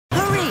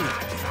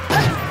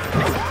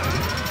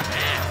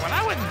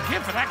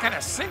kind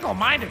of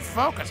single-minded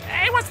focus.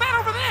 Hey, what's that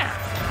over there?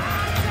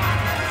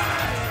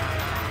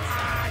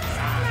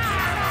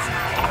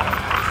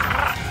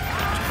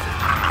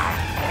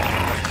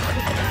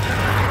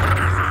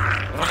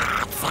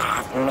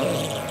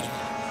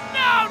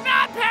 No,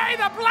 not Perry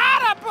the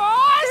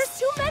Platypus! There's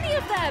too many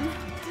of them!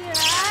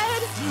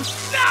 Dad?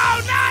 No,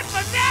 not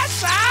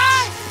Vanessa!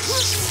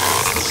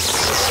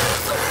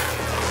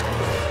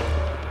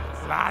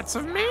 Lots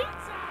of me?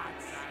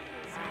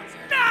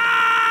 No!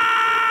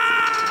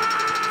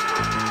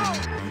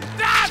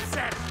 That's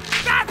it!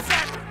 That's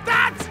it!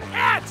 That's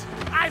it!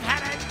 I've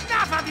had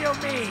enough of you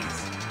me's!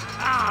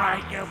 All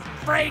right, you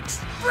freaks!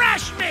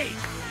 Fresh meat!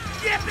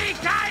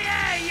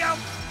 Yippee-ki-yay, you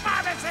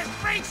pharmacist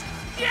freaks!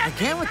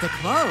 Again with the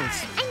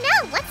clothes. I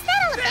know, what's that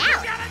all This is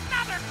about? yet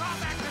another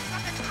callback to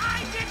something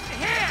I didn't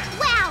hear!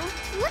 Wow,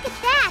 look at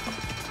that.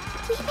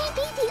 We may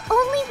be the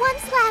only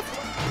ones left.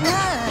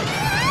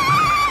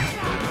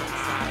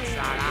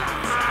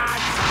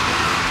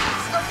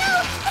 Oh no,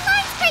 the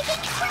line's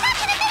breaking. We're not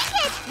gonna make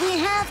it. We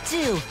have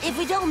to. If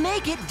we don't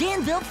make it,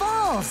 Danville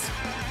falls.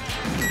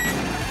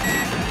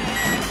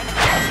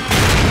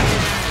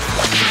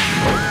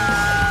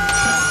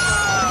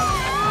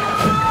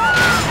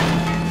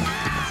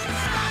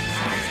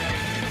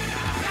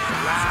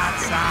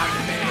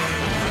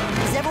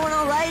 Is everyone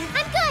all right?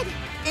 I'm good.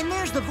 And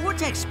there's the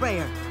vortex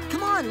sprayer.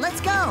 Come on, let's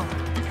go.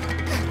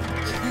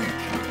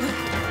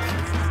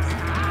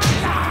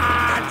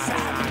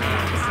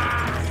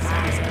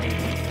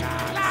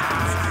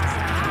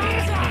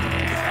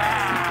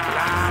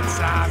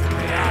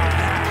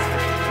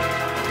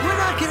 We're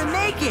not gonna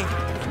make it.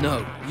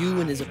 No, you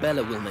and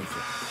Isabella will make it.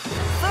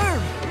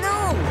 Ferb,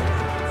 no.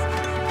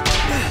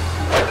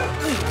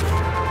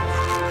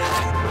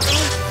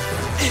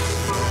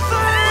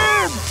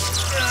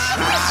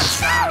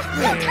 Ferb!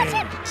 Don't touch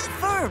him.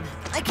 Ferb,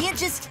 I can't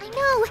just... I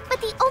know, but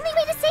the only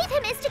way to save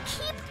him is to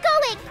keep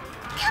going.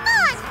 Come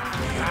on.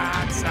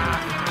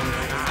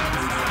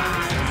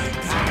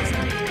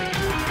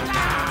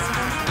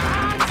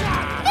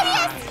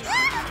 Phineas!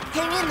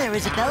 Hang in there,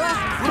 Isabella.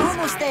 We're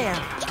almost there.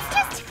 It's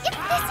just, if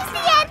this is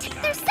the end,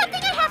 there's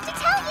something I have to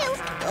tell you.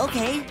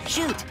 Okay,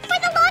 shoot. For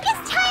the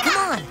longest time. Come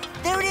on,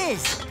 there it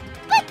is.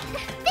 But,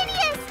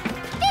 Phineas!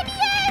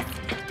 Phineas!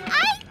 I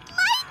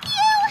like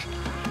you!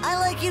 I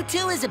like you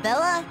too,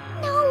 Isabella.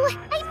 No,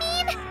 I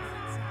mean,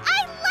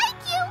 I like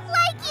you.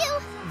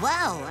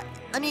 Wow,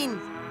 I mean,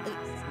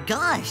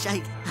 gosh,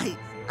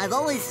 I've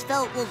always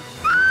felt, well,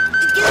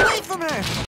 get away from her.